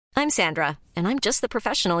I'm Sandra, and I'm just the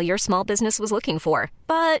professional your small business was looking for.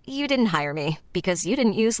 But you didn't hire me because you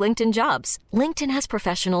didn't use LinkedIn Jobs. LinkedIn has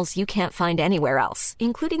professionals you can't find anywhere else,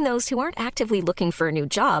 including those who aren't actively looking for a new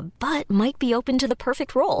job, but might be open to the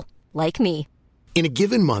perfect role, like me. In a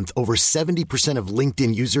given month, over 70% of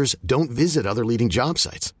LinkedIn users don't visit other leading job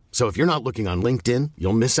sites. So if you're not looking on LinkedIn,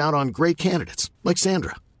 you'll miss out on great candidates like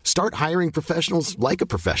Sandra. Start hiring professionals like a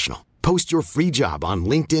professional. Post your free job on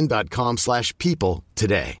linkedin.com/people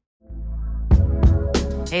today.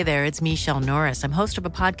 Hey there, it's Michelle Norris. I'm host of a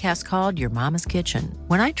podcast called Your Mama's Kitchen.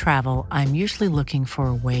 When I travel, I'm usually looking for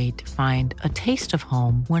a way to find a taste of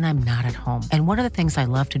home when I'm not at home. And one of the things I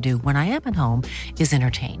love to do when I am at home is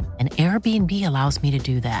entertain. And Airbnb allows me to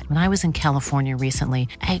do that. When I was in California recently,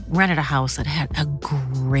 I rented a house that had a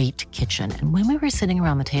great kitchen. And when we were sitting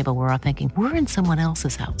around the table, we're all thinking, we're in someone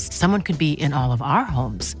else's house. Someone could be in all of our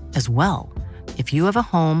homes as well. If you have a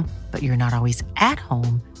home, but you're not always at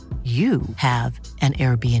home, you have an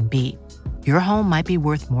Airbnb. Your home might be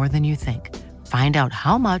worth more than you think. Find out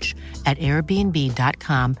how much at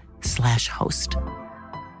airbnb.com/host. Down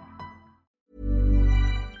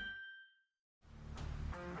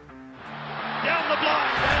the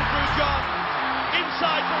blind, Andrew John.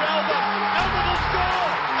 Inside for Elba. Elba will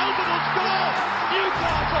score. Elba will score.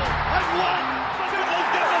 Newcastle have won. Sybil's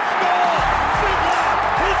going to score. Sybil,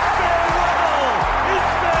 it's farewell. It's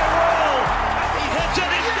farewell. He hits it.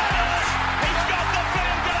 He's got it. He's got the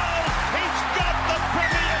field goal. He's got the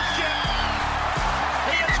premiership.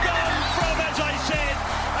 He has gone from, as I said,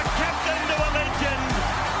 a captain to a legend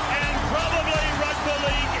and probably rugby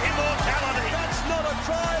league immortality. That's not a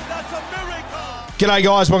try. That's a miracle. G'day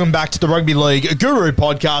guys, welcome back to the Rugby League Guru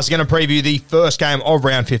podcast. Going to preview the first game of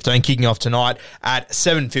round 15 kicking off tonight at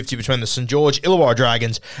 7:50 between the St George Illawarra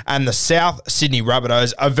Dragons and the South Sydney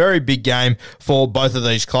Rabbitohs. A very big game for both of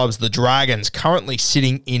these clubs. The Dragons currently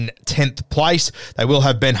sitting in 10th place. They will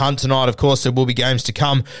have Ben Hunt tonight. Of course, there will be games to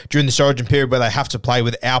come during this origin period where they have to play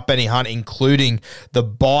without Benny Hunt, including the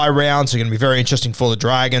bye rounds. They're going to be very interesting for the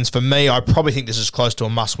Dragons. For me, I probably think this is close to a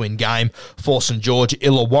must-win game for St George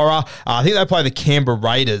Illawarra. I think they play the Canberra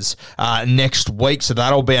Raiders next week, so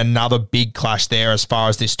that'll be another big clash there as far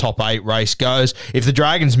as this top 8 race goes. If the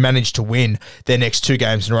Dragons manage to win their next 2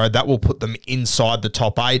 games in a row, that will put them inside the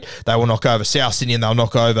top 8. They will knock over South Sydney and they'll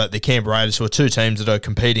knock over the Canberra Raiders, who are 2 teams that are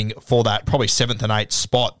competing for that probably 7th and 8th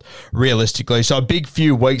spot realistically. So a big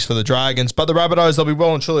few weeks for the Dragons, but the Rabbitohs, they'll be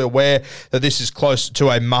well and truly aware that this is close to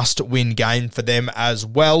a must-win game for them as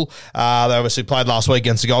well. They obviously played last week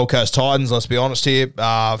against the Gold Coast Titans, let's be honest here.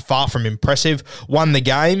 Far from impressive. Won the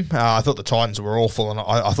game. I thought the Titans were awful, and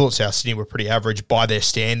I thought South Sydney were pretty average by their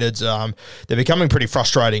standards. They're becoming pretty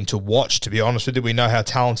frustrating to watch, to be honest with you. We know how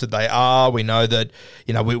talented they are. We know that,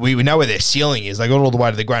 we know where their ceiling is. They got all the way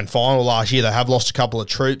to the grand final last year. They have lost a couple of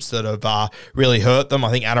troops that have really hurt them. I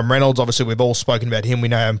think Adam Reynolds, obviously we've all spoken about him. We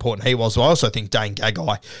know how important he was. But I also think Dane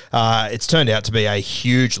Gagai, it's turned out to be a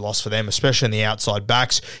huge loss for them, especially in the outside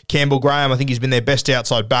backs. Campbell Graham, I think he's been their best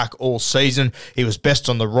outside back all season. He was best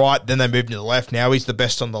on the right, then they moved to the left. Now he's the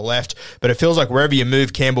best on the left, but it feels like wherever you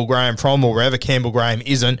move Campbell Graham from or wherever Campbell Graham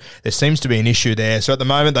isn't, there seems to be an issue there. So at the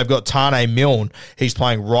moment, they've got Tane Milne. He's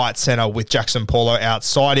playing right centre with Jackson Paulo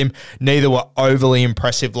outside him. Neither were overly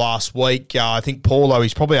impressive last week. I think Paulo,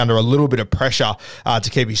 he's probably under a little bit of pressure to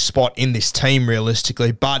keep his spot in this team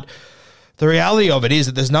realistically, but the reality of it is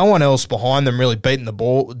that there's no one else behind them really beating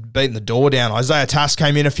the door down. Isaiah Tass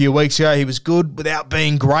came in a few weeks ago. He was good without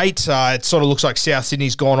being great. It sort of looks like South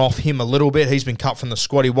Sydney's gone off him a little bit. He's been cut from the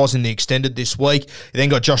squad. He was in the extended this week. You then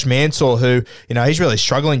got Josh Mansour, who, he's really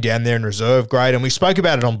struggling down there in reserve grade. And we spoke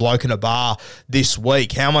about it on Bloke in a Bar this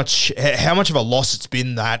week, how much of a loss it's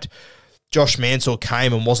been that Josh Mansour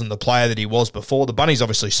came and wasn't the player that he was before. The Bunnies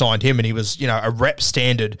obviously signed him and he was, a rep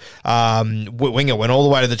standard winger. Went all the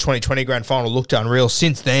way to the 2020 grand final, looked unreal.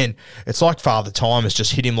 Since then, it's like Father Time has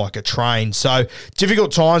just hit him like a train. So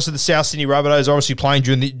difficult times for the South Sydney Rabbitohs, obviously playing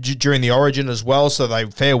during the origin as well, so they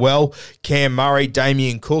fare well. Cam Murray,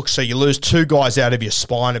 Damien Cook, so you lose 2 guys out of your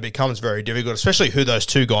spine. It becomes very difficult, especially who those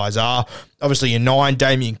 2 guys are. Obviously, your 9,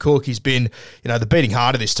 Damien Cook, he's been, the beating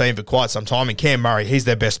heart of this team for quite some time. And Cam Murray, he's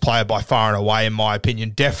their best player by far and away, in my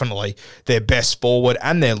opinion. Definitely their best forward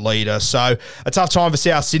and their leader. So a tough time for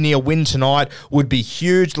South Sydney. A win tonight would be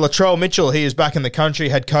huge. Latrell Mitchell, he is back in the country,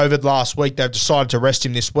 had COVID last week. They've decided to rest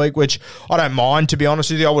him this week, which I don't mind, to be honest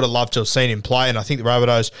with you. I would have loved to have seen him play, and I think the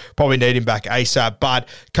Rabbitohs probably need him back ASAP. But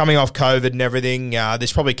coming off COVID and everything,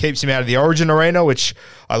 this probably keeps him out of the Origin arena, which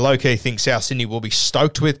I low-key think South Sydney will be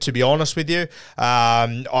stoked with, to be honest with you.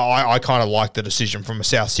 I kind of like the decision from a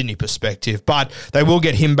South Sydney perspective, but they will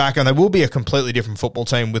get him back and they will be a completely different football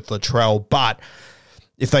team with Latrell. But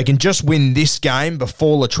if they can just win this game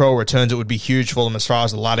before Latrell returns, it would be huge for them as far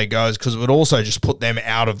as the ladder goes, because it would also just put them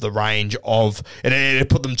out of the range of, it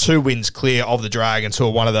put them 2 wins clear of the Dragons, who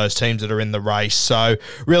are one of those teams that are in the race. So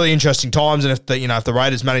really interesting times, and if the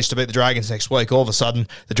Raiders manage to beat the Dragons next week, all of a sudden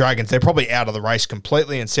the Dragons, they're probably out of the race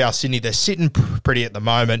completely. In South Sydney, they're sitting pretty at the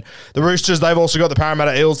moment. The Roosters, they've also got the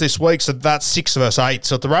Parramatta Eels this week, so that's 6 versus 8.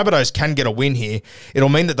 So if the Rabbitohs can get a win here, it'll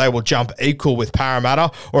mean that they will jump equal with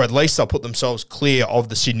Parramatta, or at least they'll put themselves clear of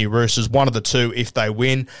the Sydney Roosters, one of the two if they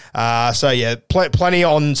win. Plenty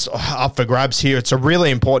on up for grabs here. It's a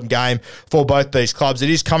really important game for both these clubs. It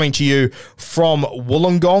is coming to you from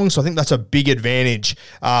Wollongong, so I think that's a big advantage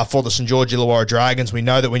for the St. George Illawarra Dragons. We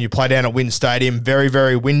know that when you play down at WIN Stadium, very,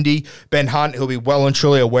 very windy. Ben Hunt, he'll be well and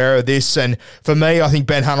truly aware of this, and for me, I think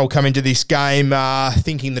Ben Hunt will come into this game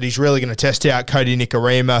thinking that he's really going to test out Kodi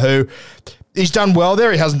Nikorima, who... He's done well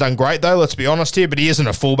there. He hasn't done great, though, let's be honest here, but he isn't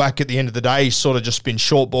a fullback at the end of the day. He's sort of just been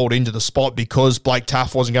short-balled into the spot because Blake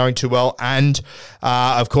Taaffe wasn't going too well, and,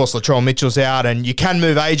 of course, Latrell Mitchell's out, and you can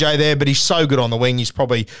move AJ there, but he's so good on the wing. He's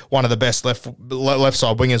probably one of the best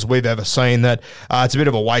left-side wingers we've ever seen that it's a bit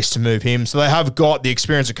of a waste to move him. So they have got the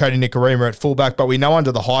experience of Kodi Nikorima at fullback, but we know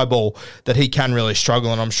under the high ball that he can really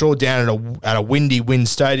struggle, and I'm sure down at a windy WIN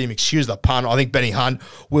Stadium, excuse the pun, I think Benny Hunt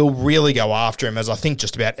will really go after him, as I think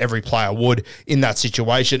just about every player would in that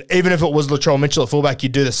situation. Even if it was Latrell Mitchell at fullback,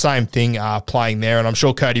 you'd do the same thing playing there, and I'm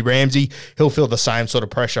sure Cody Ramsey, he'll feel the same sort of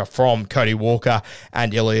pressure from Cody Walker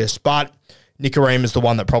and Ilias, but Nikorima is the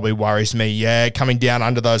one that probably worries me. Yeah, coming down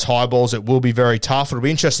under those high balls, it will be very tough. It'll be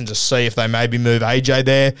interesting to see if they maybe move AJ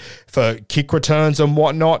there for kick returns and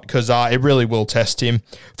whatnot, because it really will test him.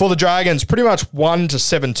 For the Dragons, pretty much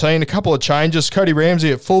 1-17, a couple of changes. Cody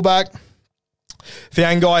Ramsey at fullback.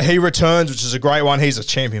 Fiangai, he returns, which is a great one. He's a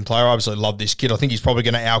champion player. I absolutely love this kid. I think he's probably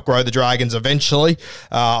going to outgrow the Dragons eventually.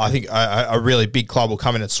 I think a really big club will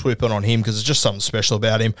come in and swoop in on him because there's just something special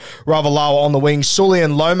about him. Ravalawa on the wing, Sully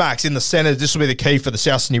and Lomax in the centre. This will be the key for the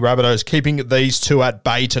South Sydney Rabbitohs, keeping these two at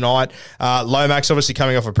bay tonight. Lomax obviously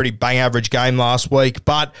coming off a pretty bang-average game last week,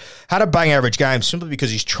 but had a bang-average game simply because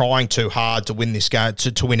he's trying too hard to win this game,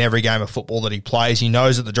 to win every game of football that he plays. He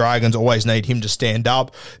knows that the Dragons always need him to stand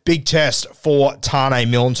up. Big test for Tane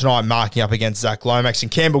Milne tonight, marking up against Zach Lomax, and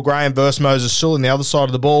Campbell Graham versus Moses Sewell on the other side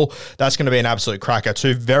of the ball. That's going to be an absolute cracker.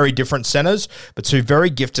 Two very different centres, but two very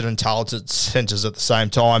gifted and talented centres at the same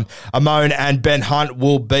time. Amon and Ben Hunt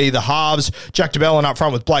will be the halves. Jack DeBellin up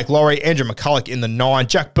front with Blake Laurie, Andrew McCulloch in the 9,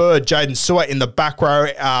 Jack Bird, Jaden Sewer in the back row.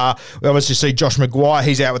 We obviously see Josh Maguire.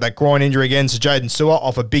 He's out with that groin injury again, so Jaden Sewer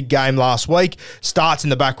off a big game last week. Starts in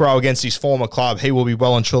the back row against his former club. He will be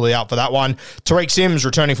well and truly out for that one. Tariq Sims,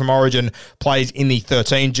 returning from Origin, plays in the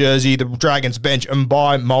 13 jersey. The Dragons bench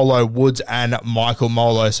Mbai, Molo, Woods and Michael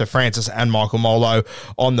Molo. So Francis and Michael Molo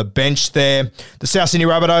on the bench there. The South Sydney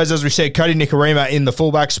Rabbitohs, as we said, Kodi Nikorima in the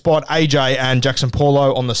fullback spot, AJ and Jackson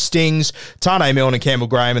Paulo on the stings, Tane Milne and Campbell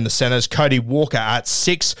Graham in the centres, Cody Walker at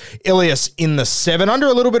 6, Ilias in the 7. Under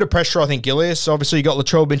a little bit of pressure, I think, Ilias. Obviously, you got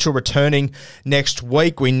Latrell Mitchell returning next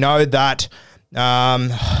week. We know that...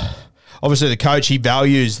 Obviously, the coach, he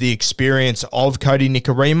values the experience of Kodi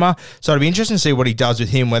Nikorima, so it'll be interesting to see what he does with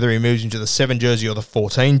him, whether he moves into the 7 jersey or the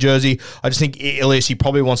 14 jersey. I just think Ilias, he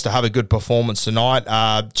probably wants to have a good performance tonight,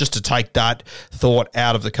 just to take that thought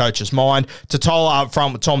out of the coach's mind. Totola up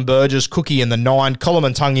front with Tom Burgess, Cookie in the 9,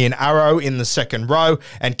 Kolomantangi and Arrow in the second row,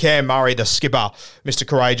 and Cam Murray, the skipper, Mr.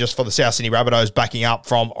 Courageous for the South Sydney Rabbitohs, backing up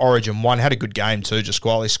from Origin 1. Had a good game too, just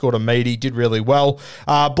quietly scored a meaty, did really well.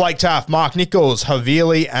 Blake Taaffe, Mark Nichols,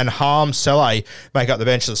 Havili and Harm Saleh make up the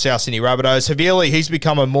bench of the South Sydney Rabbitohs. Havili, he's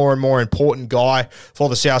become a more and more important guy for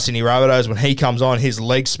the South Sydney Rabbitohs. When he comes on, his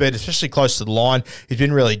leg speed, especially close to the line, he's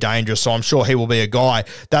been really dangerous, so I'm sure he will be a guy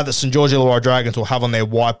that the St. George Illawarra Dragons will have on their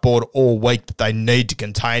whiteboard all week that they need to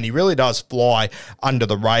contain. He really does fly under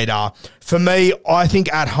the radar. For me, I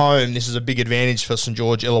think at home, this is a big advantage for St.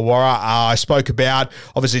 George Illawarra. I spoke about,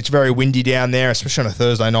 obviously, it's very windy down there, especially on a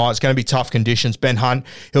Thursday night. It's going to be tough conditions. Ben Hunt,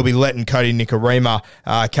 he'll be letting Kodi Nikorima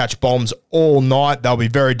catch bombs all night. They'll be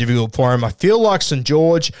very difficult for him. I feel like St.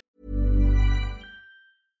 George...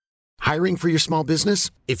 Hiring for your small business?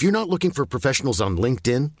 If you're not looking for professionals on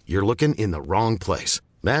LinkedIn, you're looking in the wrong place.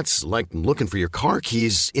 That's like looking for your car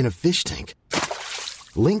keys in a fish tank.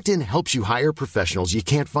 LinkedIn helps you hire professionals you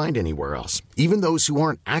can't find anywhere else, even those who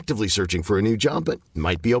aren't actively searching for a new job but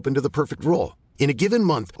might be open to the perfect role. In a given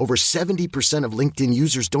month, over 70% of LinkedIn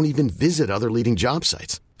users don't even visit other leading job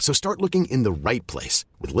sites. So start looking in the right place.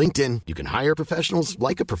 With LinkedIn, you can hire professionals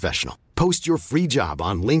like a professional. Post your free job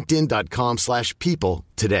on linkedin.com/people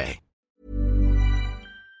today.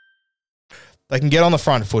 They can get on the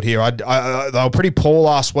front foot here. They were pretty poor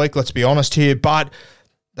last week, let's be honest here, but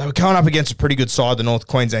they were going up against a pretty good side, the North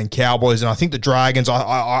Queensland Cowboys, and I think the Dragons,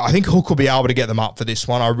 I think Hook will be able to get them up for this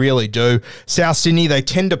one. I really do. South Sydney, they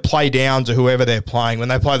tend to play down to whoever they're playing. When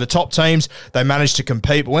they play the top teams, they manage to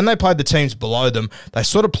compete, but when they play the teams below them, they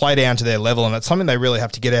sort of play down to their level, and it's something they really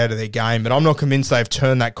have to get out of their game, but I'm not convinced they've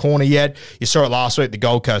turned that corner yet. You saw it last week, the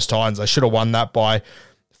Gold Coast Titans, they should have won that by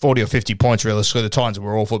 40 or 50 points, realistically. The Titans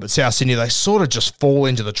were awful, but South Sydney, they sort of just fall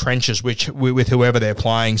into the trenches with whoever they're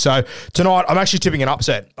playing. So tonight, I'm actually tipping an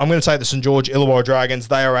upset. I'm going to take the St. George Illawarra Dragons.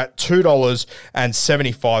 They are at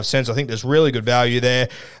 $2.75. I think there's really good value there.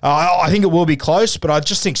 I think it will be close, but I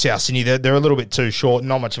just think South Sydney, they're a little bit too short,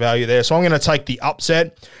 not much value there. So I'm going to take the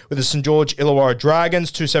upset with the St. George Illawarra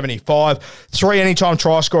Dragons, $2.75. 3 anytime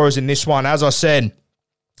try scorers in this one. As I said,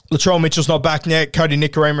 Latrell Mitchell's not back yet. Cody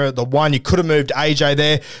Nikorima at the 1. You could have moved AJ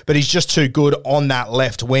there, but he's just too good on that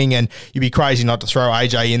left wing, and you'd be crazy not to throw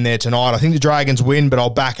AJ in there tonight. I think the Dragons win, but I'll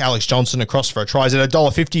back Alex Johnson across for a try. He's at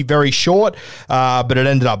 $1.50, very short, but it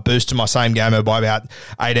ended up boosting my same gamer by about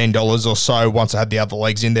 $18 or so once I had the other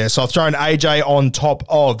legs in there. So I've thrown AJ on top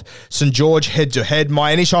of St. George head-to-head.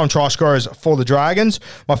 My anytime try scorers for the Dragons.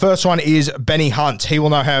 My first one is Benny Hunt. He will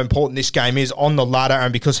know how important this game is on the ladder,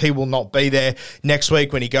 and because he will not be there next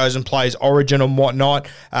week when he goes and plays Origin and whatnot,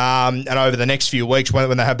 and over the next few weeks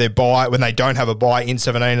when they have their bye, when they don't have a bye in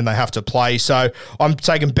 17 and they have to play. So I'm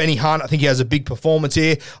taking Benny Hunt. I think he has a big performance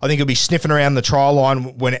here. I think he'll be sniffing around the try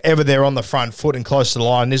line whenever they're on the front foot and close to the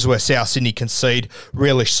line. This is where South Sydney concede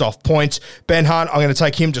really soft points. Ben Hunt, I'm going to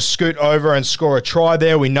take him to scoot over and score a try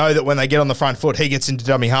there. We know that when they get on the front foot, he gets into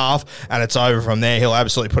dummy half and it's over from there. He'll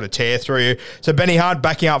absolutely put a tear through you. So Benny Hunt,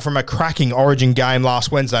 backing up from a cracking Origin game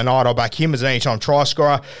last Wednesday night, I'll back him as an anytime try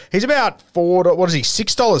scorer. He's about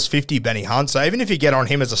 $6.50, Benny Hunt. So even if you get on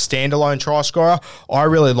him as a standalone try scorer, I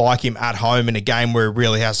really like him at home in a game where he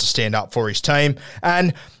really has to stand up for his team.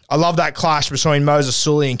 And I love that clash between Moses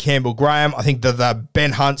Sully and Campbell Graham. I think the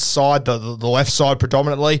Ben Hunt side, the left side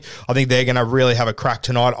predominantly, I think they're going to really have a crack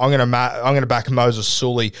tonight. I'm going to back Moses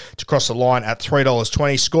Sully to cross the line at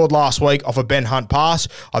 $3.20. Scored last week off a Ben Hunt pass.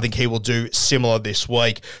 I think he will do similar this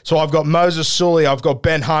week. So I've got Moses Sully, I've got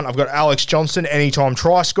Ben Hunt, I've got Alex Johnson, anytime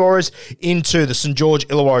try scorers, into the St. George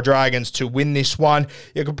Illawarra Dragons to win this one.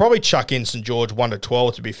 You could probably chuck in St. George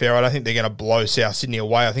 1-12, to be fair. I don't think they're going to blow South Sydney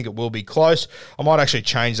away. I think it will be close. I might actually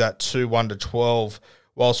change that to 1-12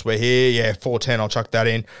 whilst we're here. Yeah, 4-10, I'll chuck that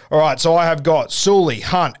in. All right, so I have got Sully,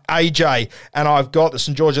 Hunt, AJ, and I've got the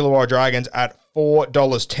St. George Illawarra Dragons at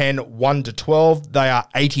 $4.10, 1-12. They are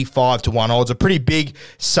 85 to 1 odds. A pretty big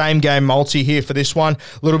same game multi here for this one.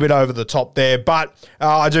 A little bit over the top there, but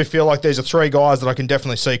I do feel like these are 3 guys that I can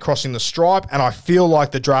definitely see crossing the stripe, and I feel like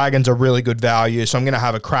the Dragons are really good value, so I'm going to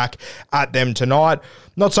have a crack at them tonight.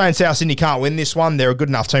 Not saying South Sydney can't win this one. They're a good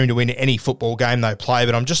enough team to win any football game they play,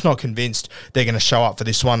 but I'm just not convinced they're going to show up for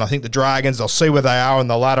this one. I think the Dragons, they'll see where they are on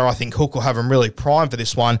the ladder. I think Hook will have them really primed for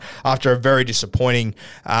this one after a very disappointing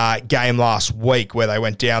game last week where they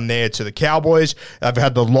went down there to the Cowboys. They've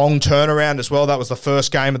had the long turnaround as well. That was the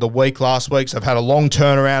first game of the week last week, so they've had a long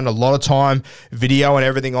turnaround, a lot of time, video and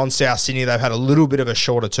everything on South Sydney. They've had a little bit of a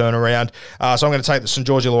shorter turnaround. So I'm going to take the St.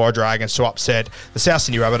 George Illawarra Dragons to upset the South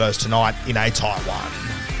Sydney Rabbitohs tonight in a tight one.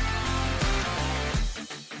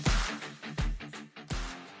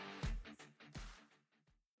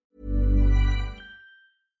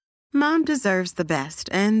 Mom deserves the best,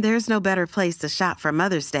 and there's no better place to shop for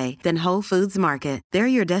Mother's Day than Whole Foods Market. They're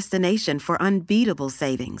your destination for unbeatable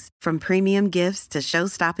savings, from premium gifts to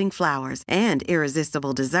show-stopping flowers and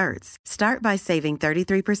irresistible desserts. Start by saving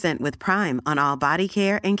 33% with Prime on all body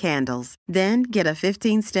care and candles. Then get a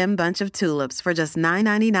 15-stem bunch of tulips for just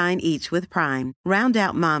 $9.99 each with Prime. Round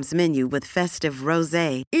out Mom's menu with festive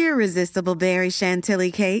rosé, irresistible berry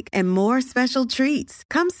chantilly cake, and more special treats.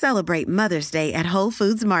 Come celebrate Mother's Day at Whole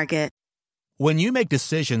Foods Market. When you make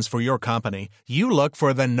decisions for your company, you look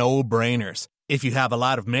for the no-brainers. If you have a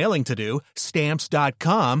lot of mailing to do,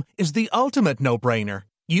 Stamps.com is the ultimate no-brainer.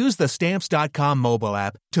 Use the Stamps.com mobile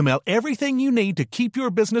app to mail everything you need to keep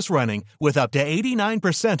your business running with up to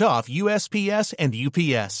 89% off USPS and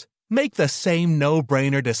UPS. Make the same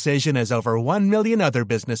no-brainer decision as over 1 million other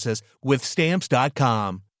businesses with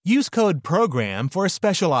Stamps.com. Use code PROGRAM for a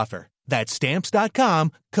special offer. That's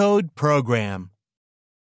Stamps.com, code PROGRAM.